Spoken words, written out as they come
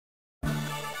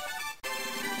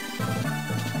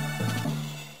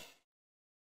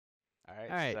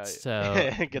All right, So so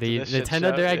get to the this shit Nintendo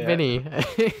show. Direct Yeah. Mini.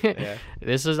 Yeah.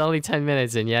 This was only 10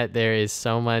 minutes, and yet there is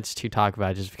so much to talk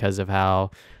about just because of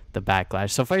how the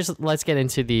backlash. So first, let's get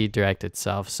into the Direct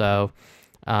itself. So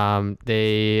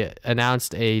they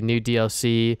announced a new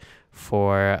DLC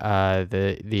for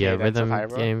the Cadence of rhythm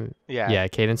Hyrule. game. Yeah. Yeah,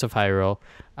 Cadence of Hyrule.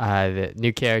 The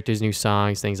new characters, new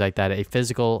songs, things like that. A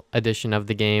physical edition of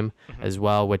the game Hmm. as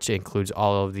well, which includes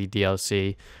all of the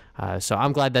DLC. So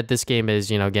I'm glad that this game is,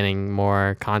 getting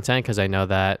more content because I know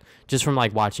that just from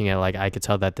like watching it, like I could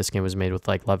tell that this game was made with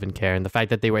like love and care, and the fact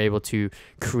that they were able to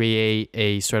create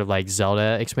a sort of like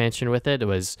Zelda expansion with it, it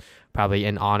was probably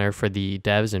an honor for the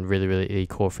devs and really, really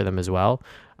cool for them as well.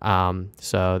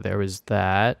 So there was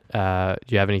that.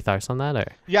 Do you have any thoughts on that or?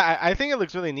 Yeah, I think it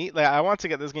looks really neat. Like I want to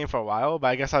get this game for a while, but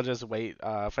I guess I'll just wait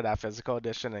for that physical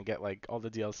edition and get like all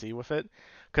the DLC with it.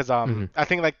 Cause Mhm. I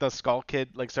think like the Skull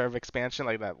Kid like sort of expansion,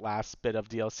 like that last bit of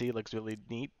DLC looks really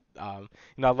neat. I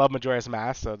love Majora's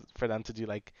Mask, so for them to do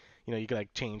like you could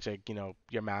like change like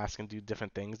your mask and do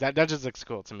different things. That just looks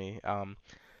cool to me.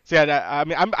 So yeah, I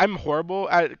mean I'm horrible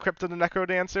at Crypto the Necro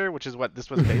Dancer, which is what this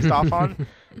was based off on.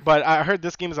 But I heard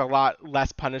this game is a lot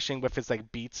less punishing with its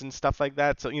like beats and stuff like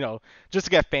that. So just to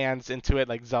get fans into it,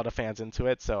 like Zelda fans into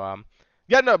it. So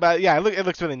yeah, no, but yeah, it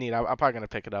looks really neat. I'm probably gonna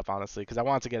pick it up honestly because I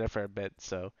wanted to get it for a bit.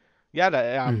 So yeah,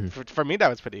 Mhm. for me that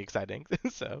was pretty exciting.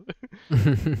 So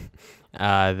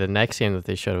The next game that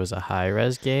they showed was a high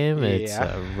res game. It's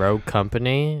yeah. Rogue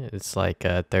Company. It's like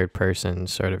a third person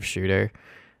sort of shooter.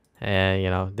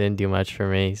 And didn't do much for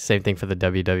me. Same thing for the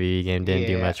WWE game. Didn't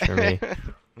do Yeah. much for me.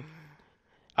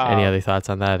 Any um other thoughts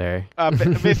on that or?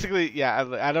 Basically, yeah,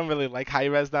 I don't really like high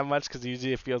res that much because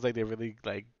usually it feels like they really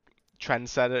like trend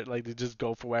set it, like they just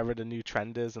go for wherever the new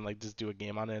trend is and like just do a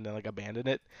game on it and then like abandon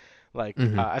it. Like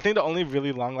Mhm. I think the only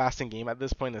really long lasting game at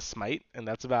this point is Smite, and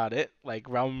that's about it. Like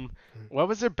Realm, what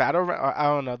was it? I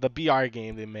don't know, the BR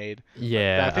game they made. I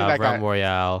Yeah, think that Realm got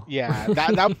Royale. yeah,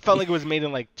 that felt like it was made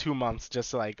in like 2 months,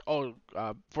 just like, oh,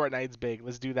 Fortnite's big,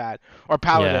 let's do that. Or Yeah.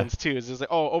 Paladins too. It's just like,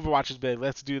 oh, Overwatch is big,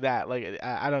 let's do that. Like,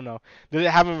 I don't know. They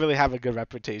haven't really have a good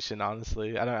reputation,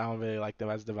 honestly. I don't really like them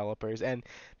as developers. And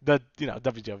the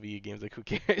WWE games, like, who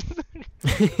cares?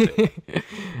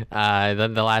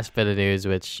 Then the last bit of news,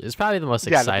 which is probably the most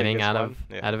Yeah, the exciting biggest out one. of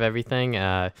Yeah. out of everything.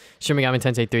 Shin Megami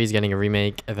Tensei 3 is getting a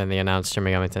remake, and then they announced Shin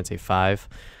Megami Tensei 5.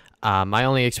 My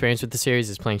only experience with the series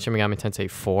is playing Shin Megami Tensei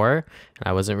 4, and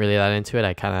I wasn't really that into it.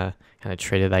 I kind of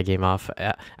traded that game off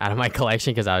out of my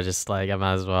collection because I was just like, I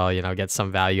might as well, get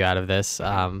some value out of this.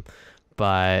 Mhm.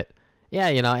 But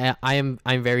yeah, I'm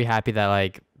very happy that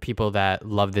like people that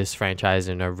love this franchise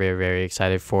and are very, very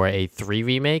excited for a 3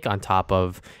 remake on top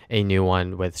of a new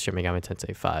one with Shin Megami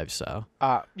Tensei 5. So.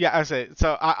 Yeah, I say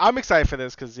so. I'm excited for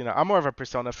this because I'm more of a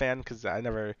Persona fan because I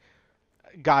never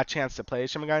got a chance to play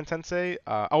Shin Megami Tensei.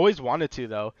 Always wanted to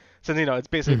though, since it's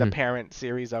basically the Mhm. parent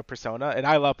series of Persona, and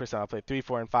I love Persona. I played 3,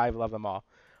 4, and 5. Love them all.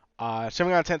 Shin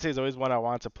Megami Tensei is always one I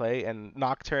wanted to play, and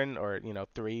Nocturne or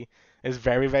 3 is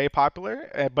very very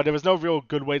popular. But there was no real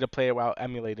good way to play it while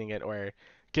emulating it or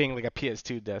getting like a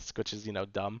PS2 disc, which is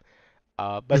dumb.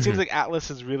 But it seems Mhm. like Atlas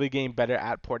is really getting better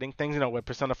at porting things. With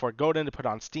Persona 4 Golden to put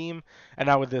on Steam, and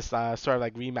now with this sort of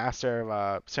like remaster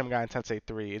of Shin Megami Tensei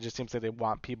 3, it just seems like they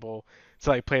want people to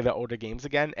like play the older games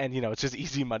again, and it's just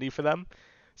easy money for them.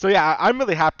 So yeah, I'm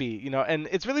really happy, and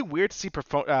it's really weird to see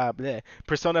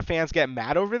Persona fans get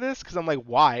mad over this because I'm like,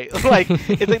 why? Like,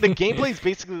 it's like the gameplay is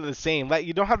basically the same. Like,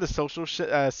 you don't have the social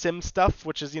sim stuff,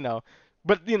 which is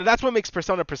but that's what makes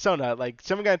Persona Persona. Like,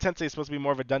 Shin Megami Tensei is supposed to be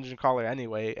more of a dungeon crawler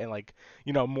anyway, and like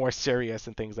more serious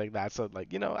and things like that. So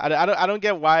like I don't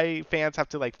get why fans have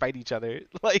to like fight each other.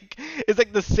 Like, it's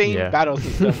like the same Yeah. battle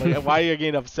system. Like, why are you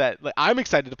getting upset? Like, I'm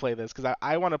excited to play this because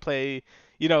I want to play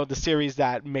the series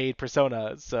that made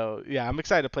Persona. So yeah, I'm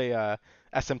excited to play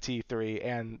SMT3,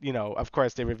 and of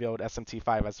course they revealed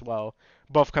SMT5 as well,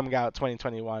 both coming out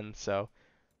 2021. So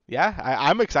yeah,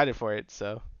 I'm excited for it.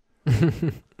 So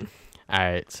All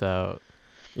right, so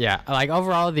yeah, like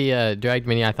overall the Direct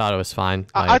Mini, I thought it was fine.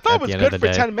 I Like thought it at the was end of good the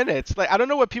for day, 10 minutes. Like, I don't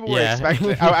know what people were yeah, expecting.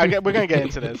 We're gonna get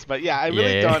into this, but yeah, I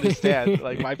really yeah, don't yeah, understand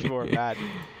like why people were mad.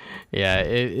 yeah.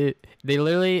 They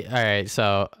literally. All right,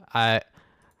 so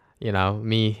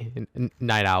me,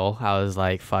 night owl. I was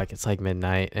like, fuck, it's like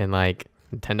midnight, and like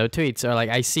Nintendo tweets, or like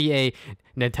I see a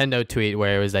Nintendo tweet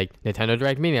where it was like Nintendo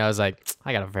Direct Mini. I was like,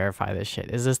 I gotta verify this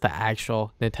shit. Is this the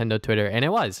actual Nintendo Twitter? And it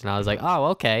was, and I was like, oh,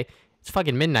 okay. It's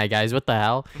fucking midnight, guys. What the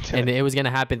hell? And it was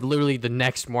gonna happen literally the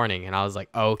next morning, and I was like,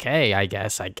 okay, I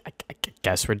guess I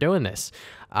guess we're doing this.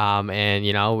 And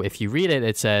if you read it,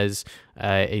 it says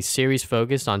a series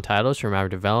focused on titles from our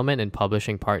development and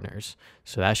publishing partners.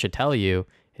 So that should tell you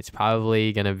it's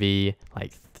probably gonna be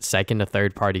like second to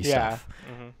third party stuff.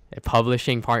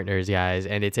 Publishing partners, guys,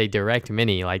 and it's a direct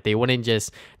mini. Like, they wouldn't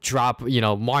just drop,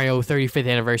 Mario 35th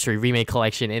anniversary remake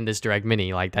collection in this direct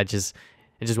mini. Like, it just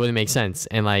wouldn't make sense.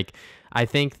 And like, I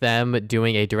think them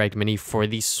doing a direct mini for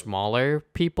these smaller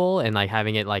people and like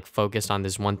having it like focused on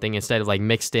this one thing instead of like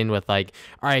mixed in with like,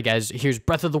 all right guys, here's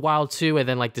Breath of the Wild 2 and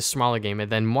then like this smaller game and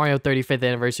then Mario 35th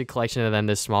anniversary collection and then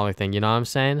this smaller thing, you know what I'm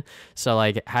saying? So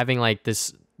like having like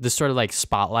this sort of like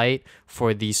spotlight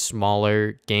for these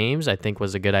smaller games, I think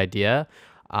was a good idea.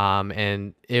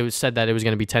 And it was said that it was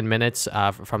going to be 10 minutes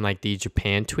from like the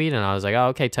Japan tweet. And I was like, oh,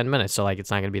 okay, 10 minutes. So like, it's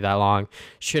not going to be that long.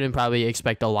 Shouldn't probably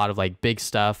expect a lot of like big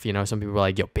stuff. Some people were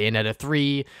like, yo, Bayonetta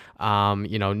 3,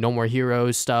 No More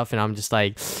Heroes stuff. And I'm just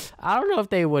like, I don't know if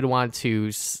they would want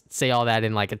to say all that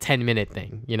in like a 10-minute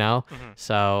thing,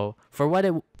 So for what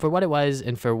it was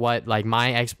and for what like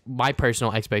my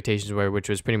personal expectations were, which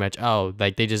was pretty much,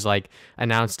 like they just like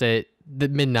announced it the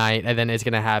midnight and then it's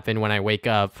going to happen when I wake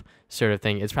up sort of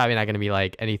thing. It's probably not going to be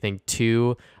like anything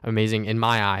too amazing in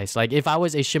my eyes. Like if I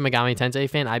was a Shin Megami Tensei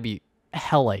fan, I'd be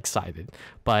hella excited,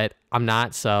 but I'm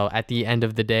not. So at the end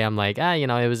of the day, I'm like,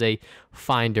 it was a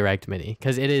fine direct mini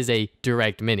because it is a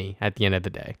direct mini at the end of the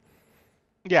day.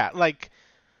 Yeah, like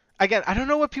again, I don't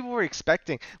know what people were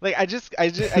expecting. Like I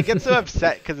get so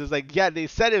upset because it's like, yeah, they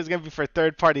said it was gonna be for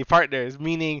third-party partners,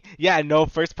 meaning no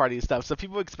first-party stuff. So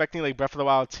people expecting like Breath of the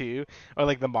Wild 2 or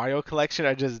like the Mario collection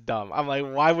are just dumb. I'm like,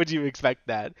 why would you expect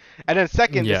that? And then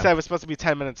second, they said it was supposed to be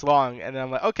 10 minutes long, and then I'm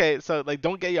like, okay, so like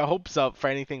don't get your hopes up for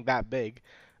anything that big.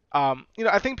 I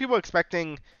think people are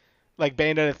expecting like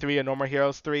Bayonetta 3 or No More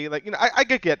Heroes 3, like, I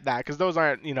could get that because those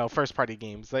aren't, first party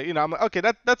games. Like, I'm like, okay,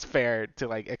 that's fair to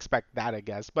like expect that, I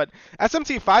guess. But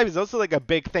SMT5 is also like a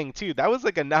big thing too. That was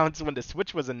like announced when the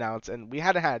Switch was announced, and we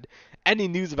hadn't had any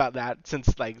news about that since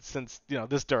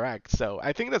this direct. So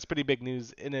I think that's pretty big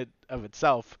news in it of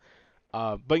itself.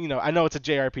 But I know it's a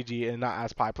JRPG and not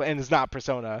as popular, and it's not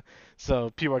Persona, so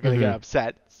people are gonna get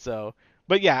upset. So.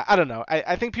 But yeah, I don't know.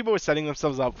 I think people were setting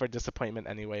themselves up for disappointment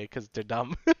anyway because they're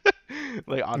dumb.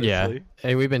 Like, honestly. Yeah.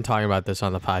 And we've been talking about this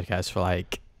on the podcast for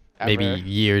like maybe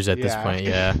years at this point.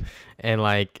 Yeah. And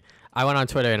like, I went on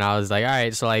Twitter and I was like, all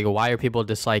right, so like, why are people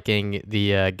disliking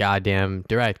the goddamn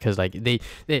direct? Because like they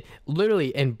literally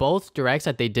in both directs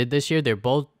that they did this year, they're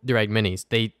both direct minis.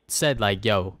 They said like,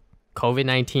 yo,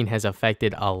 COVID-19 has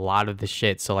affected a lot of the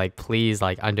shit. So like, please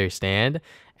like understand.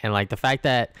 And like the fact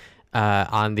that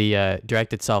on the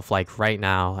direct itself, like right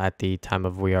now at the time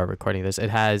of we are recording this, it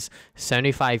has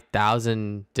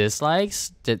 75,000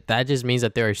 dislikes. That just means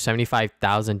that there are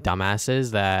 75,000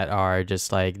 dumbasses that are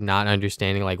just like not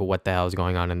understanding like what the hell is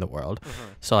going on in the world.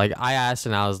 So like I asked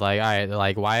and I was like, all right,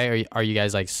 like why are you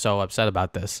guys like so upset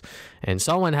about this? And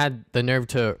someone had the nerve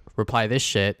to reply this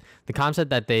shit. The concept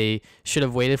that they should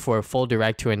have waited for a full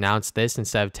direct to announce this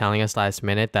instead of telling us last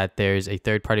minute that there's a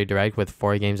third-party direct with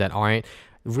 4 games that aren't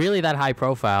really that high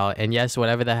profile. And yes,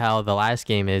 whatever the hell the last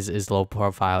game is low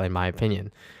profile in my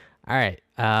opinion. All right.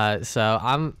 So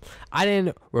I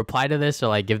didn't reply to this or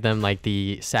like give them like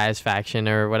the satisfaction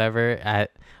or whatever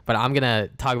but I'm gonna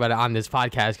talk about it on this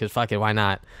podcast because fuck it, why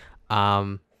not?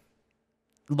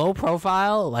 Low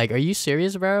profile, like, are you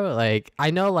serious, bro? Like,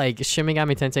 I know like Shin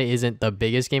Megami Tensei isn't the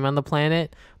biggest game on the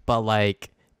planet, but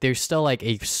like there's still like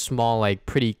a small, like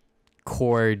pretty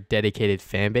core dedicated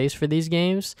fan base for these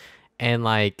games. And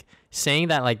like saying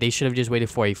that like they should have just waited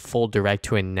for a full direct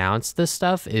to announce this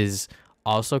stuff is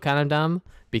also kind of dumb,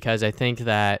 because I think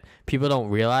that people don't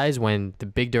realize when the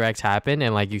big directs happen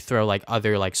and like you throw like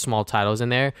other like small titles in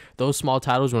there, those small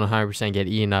titles will 100% get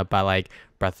eaten up by like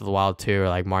Breath of the Wild 2 or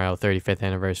like Mario 35th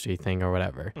anniversary thing or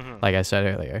whatever, like I said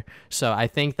earlier. So I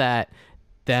think that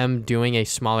them doing a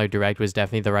smaller direct was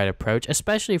definitely the right approach,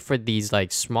 especially for these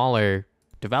like smaller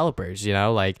developers,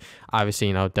 like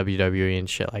obviously WWE and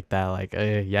shit like that, like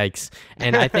yikes.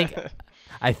 And I think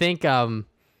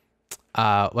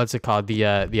what's it called, the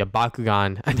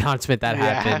Bakugan announcement that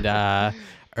happened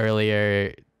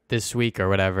earlier this week or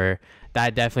whatever,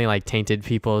 that definitely like tainted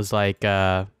people's like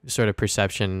sort of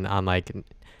perception on like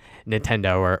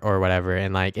Nintendo or whatever.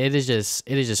 And like it is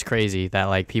just crazy that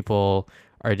like people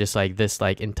are just like this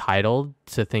like entitled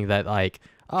to think that like,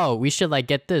 oh, we should like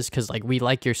get this because like we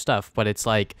like your stuff. But it's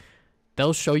like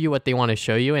they'll show you what they want to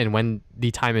show you, and when the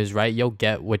time is right, you'll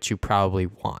get what you probably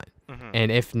want.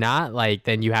 And if not, like,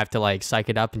 then you have to like psych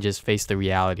it up and just face the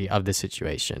reality of the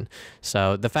situation.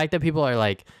 So the fact that people are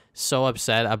like so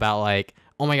upset about like,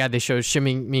 oh my god, they showed Shin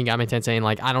Megami Tensei and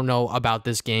like I don't know about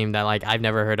this game that like I've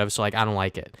never heard of, so like I don't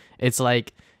like it. It's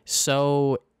like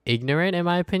so ignorant in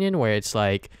my opinion, where it's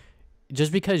like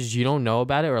just because you don't know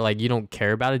about it or like you don't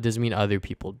care about it doesn't mean other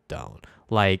people don't.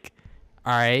 Like,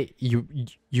 all right, you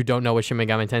don't know what Shin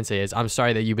Megami Tensei is. I'm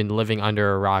sorry that you've been living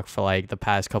under a rock for like the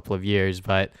past couple of years,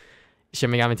 but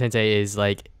Shin Megami Tensei is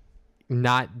like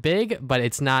not big, but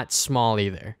it's not small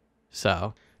either.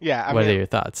 So Yeah, I what mean, are your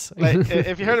thoughts? like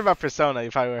if you heard about Persona,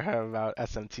 you probably would have heard about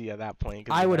SMT at that point.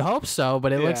 I would hope so,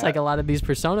 but it looks like a lot of these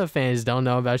Persona fans don't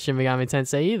know about Shin Megami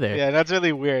Tensei either. Yeah, that's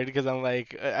really weird because I'm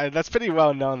like, that's pretty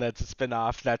well known that it's a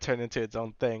spin-off that turned into its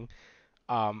own thing.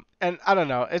 And I don't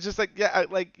know, it's just like yeah,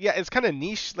 it's kind of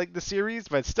niche like the series,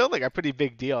 but it's still like a pretty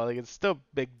big deal. Like it's still a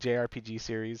big JRPG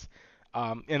series.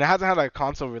 And it hasn't had like a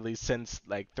console release since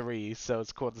like 3, so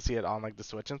it's cool to see it on like the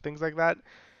Switch and things like that.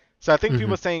 So I think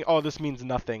people saying, "Oh, this means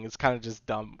nothing," is kind of just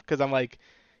dumb. Because I'm like,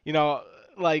 you know,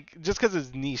 like just because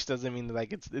it's niche doesn't mean that,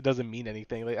 like it doesn't mean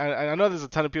anything. Like I know there's a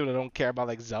ton of people that don't care about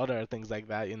like Zelda or things like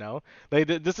that. You know, like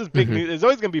this is big news. It's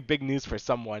always gonna be big news for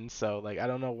someone. So like I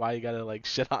don't know why you gotta like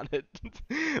shit on it.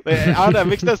 Like, I don't know. It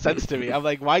makes no sense to me. I'm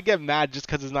like, why get mad just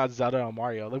because it's not Zelda or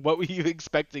Mario? Like what were you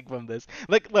expecting from this?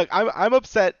 Like look, I'm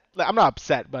upset. Like, I'm not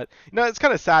upset, but you know it's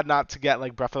kind of sad not to get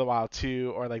like Breath of the Wild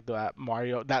 2 or like the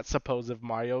Mario, that supposed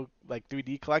Mario like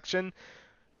 3D collection.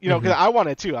 You know, because I want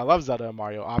it too. I love Zelda and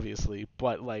Mario, obviously,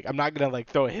 but like I'm not gonna like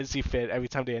throw a hissy fit every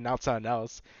time they announce something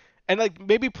else. And like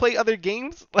maybe play other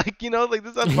games, like you know, like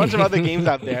there's a bunch of other games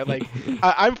out there. Like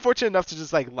I'm fortunate enough to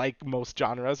just like most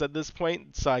genres at this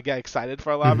point, so I get excited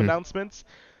for a lot of announcements.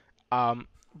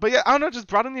 But yeah, I don't know, just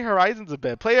broaden your horizons a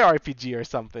bit. Play an RPG or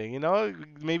something, you know?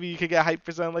 Maybe you could get hyped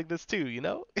for something like this too, you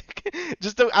know? I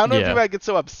don't know if people get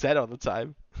so upset all the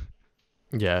time.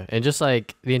 Yeah, and just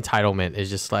like the entitlement is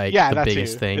just like Yeah, the that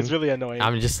biggest too. thing. It's really annoying.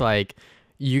 I'm just like,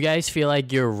 you guys feel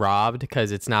like you're robbed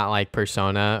because it's not like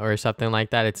Persona or something like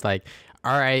that. It's like,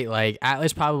 all right, like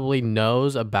Atlas probably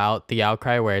knows about the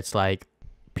outcry where it's like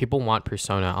people want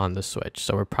Persona on the Switch,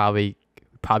 so we're probably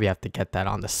have to get that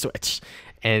on the Switch.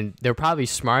 And they're probably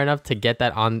smart enough to get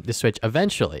that on the Switch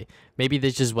eventually. Maybe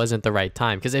this just wasn't the right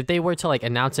time. Because if they were to like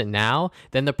announce it now,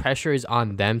 then the pressure is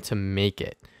on them to make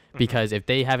it. Because if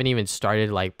they haven't even started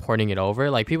like porting it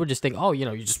over, like people just think, oh, you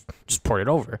know, you just port it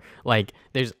over. Like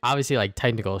there's obviously like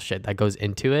technical shit that goes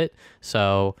into it.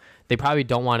 So they probably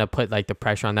don't want to put like the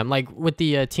pressure on them. Like with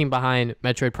the team behind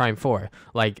Metroid Prime 4,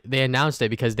 like they announced it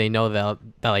because they know that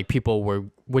like people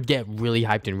would get really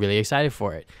hyped and really excited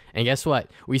for it. And guess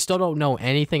what? We still don't know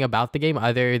anything about the game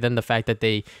other than the fact that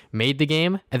they made the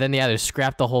game and then they had to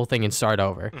scrap the whole thing and start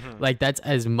over. Like that's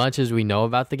as much as we know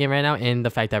about the game right now, and the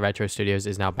fact that Retro Studios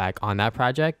is now back on that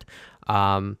project.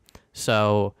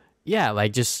 So yeah,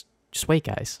 like just wait,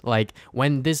 guys. Like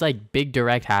when this like big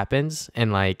direct happens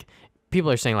and like people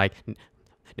are saying like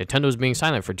Nintendo's being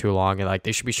silent for too long and like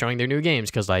they should be showing their new games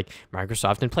because like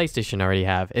Microsoft and PlayStation already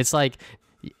have. It's like,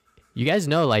 you guys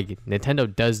know like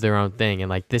Nintendo does their own thing, and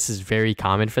like this is very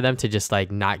common for them to just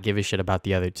like not give a shit about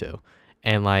the other two.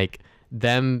 And like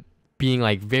them being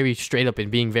like very straight up and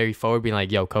being very forward, being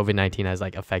like, yo, COVID-19 has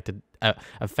like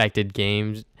affected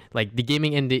games. Like the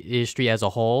gaming industry as a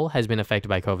whole has been affected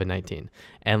by COVID-19,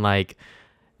 and like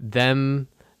them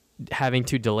having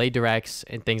to delay directs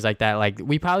and things like that. Like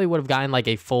we probably would have gotten like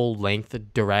a full length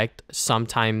direct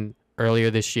sometime earlier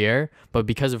this year, but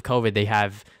because of COVID, they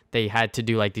had to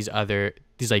do like these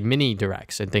like mini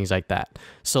directs and things like that.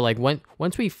 So like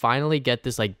once we finally get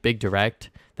this like big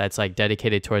direct that's like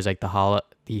dedicated towards like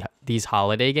these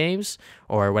holiday games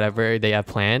or whatever they have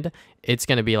planned, it's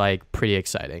gonna be like pretty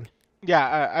exciting.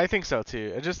 Yeah, I think so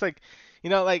too. It's just like, you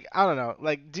know, like I don't know,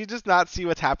 like do you just not see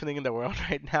what's happening in the world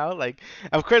right now? Like,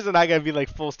 of course they're not gonna be like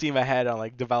full steam ahead on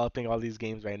like developing all these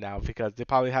games right now because they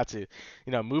probably had to,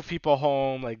 you know, move people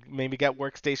home, like maybe get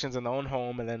workstations in their own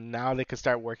home, and then now they can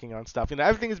start working on stuff. You know,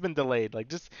 everything has been delayed. Like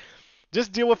just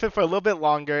deal with it for a little bit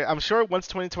longer. I'm sure once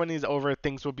 2020 is over,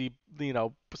 things will be, you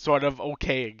know, sort of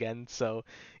okay again. So,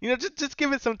 you know, just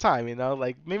give it some time. You know,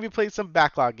 like maybe play some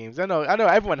backlog games. I know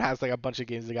everyone has like a bunch of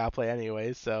games they gotta play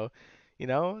anyway. So, you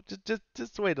know,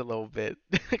 just wait a little bit.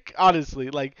 Honestly,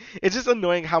 like it's just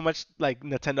annoying how much like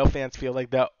Nintendo fans feel like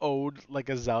they're owed like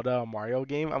a Zelda or Mario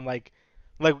game. I'm like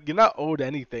you're not owed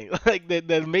anything. Like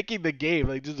they're making the game.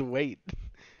 Like just wait.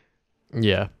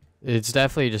 Yeah, it's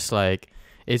definitely just like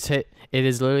it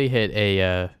has literally hit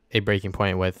a breaking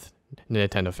point with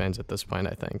Nintendo fans at this point,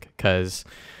 I think, because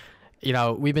you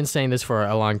know, we've been saying this for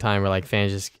a long time where like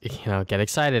fans just, you know, get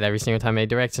excited every single time a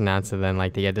Direct's announced, and then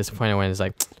like they get disappointed when it's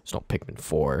like, there's no Pikmin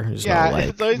 4, there's no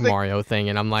like Mario thing,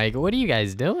 and I'm like, what are you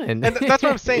guys doing? And that's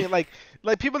what I'm saying. Like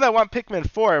like people that want Pikmin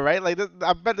 4, right? Like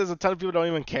I bet there's a ton of people who don't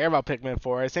even care about Pikmin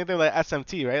 4. Same thing like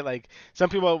SMT, right? Like some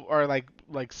people are like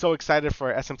so excited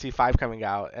for SMT 5 coming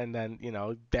out, and then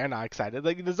they're not excited.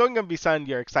 Like there's only gonna be something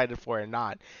you're excited for or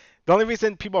not. The only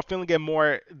reason people are feeling it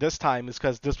more this time is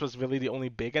because this was really the only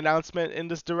big announcement in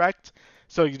this direct.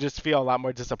 So you just feel a lot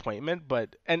more disappointment,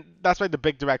 and that's why the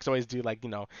big directs always do like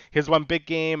here's one big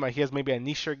game, or here's maybe a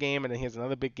niche game, and then here's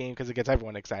another big game because it gets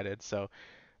everyone excited. So,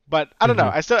 but I don't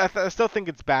know. Hmm. I still think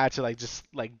it's bad to like just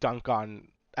like dunk on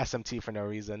SMT for no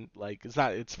reason. Like it's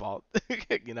not its fault.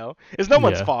 It's no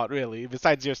one's Yeah. fault really,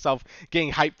 besides yourself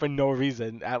getting hyped for no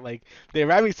reason. At like they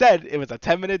already said, it was a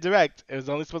 10-minute direct. It was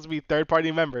only supposed to be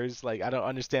third-party members. Like I don't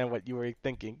understand what you were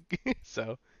thinking.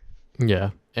 So. Yeah,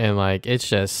 and like it's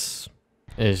just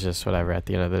whatever at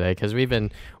the end of the day, because we've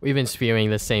been spewing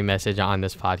the same message on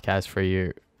this podcast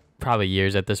for probably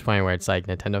years at this point, where it's like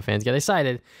Nintendo fans get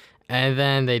excited and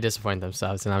then they disappoint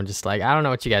themselves, and I'm just like, I don't know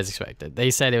what you guys expected. They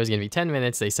said it was gonna be 10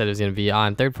 minutes, they said it was gonna be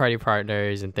on third party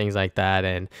partners and things like that,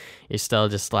 and you're still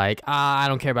just like, I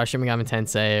don't care about Shin Megami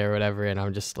Tensei or whatever, and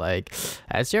I'm just like,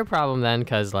 that's your problem then,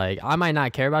 because like I might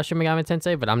not care about Shin Megami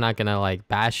Tensei, but I'm not gonna like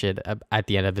bash it at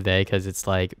the end of the day, because it's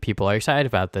like people are excited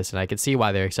about this and I can see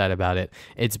why they're excited about it.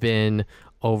 It's been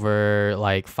over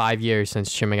like 5 years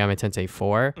since Shin Megami Tensei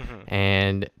 4,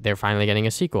 and they're finally getting a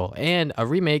sequel and a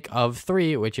remake of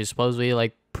 3, which is supposedly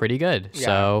like pretty good. Yeah.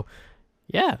 So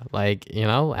yeah, like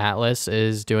Atlas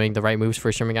is doing the right moves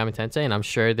for Shin Megami Tensei, and I'm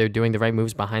sure they're doing the right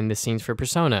moves behind the scenes for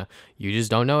Persona. You just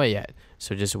don't know it yet.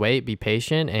 So just wait, be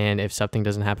patient, and if something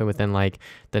doesn't happen within like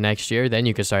the next year, then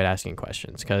you can start asking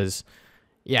questions. Because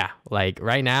yeah, like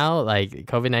right now, like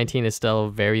COVID-19 is still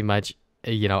very much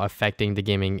affecting the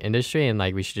gaming industry, and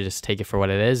like we should just take it for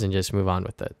what it is and just move on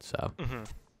with it. So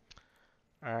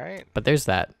All right. but there's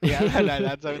that. Yeah,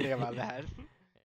 that's everything about that.